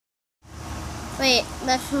Wait,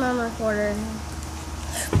 that's my recorder.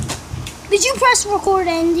 Did you press record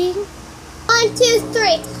ending? 1, 2,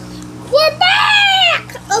 3. We're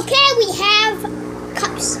back! Okay, we have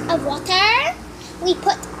cups of water. We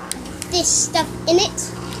put this stuff in it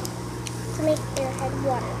to make Airhead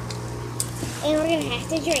water. And we're gonna have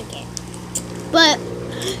to drink it. But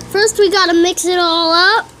first we gotta mix it all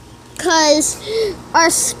up because our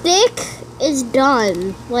stick is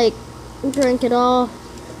done. Like, drink it all.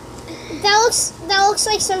 That looks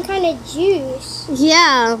like some kind of juice.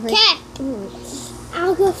 Yeah. Okay.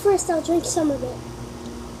 I'll go first. I'll drink some of it.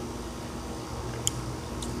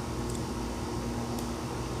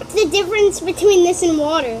 What's the difference between this and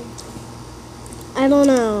water? I don't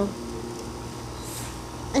know.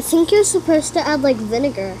 I think you're supposed to add like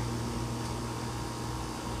vinegar.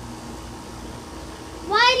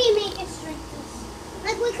 Why do you make us drink this?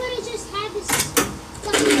 Like, we could have just had this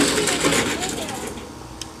stuff in the vinegar.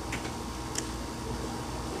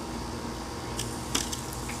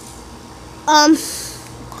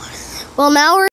 Well, now we're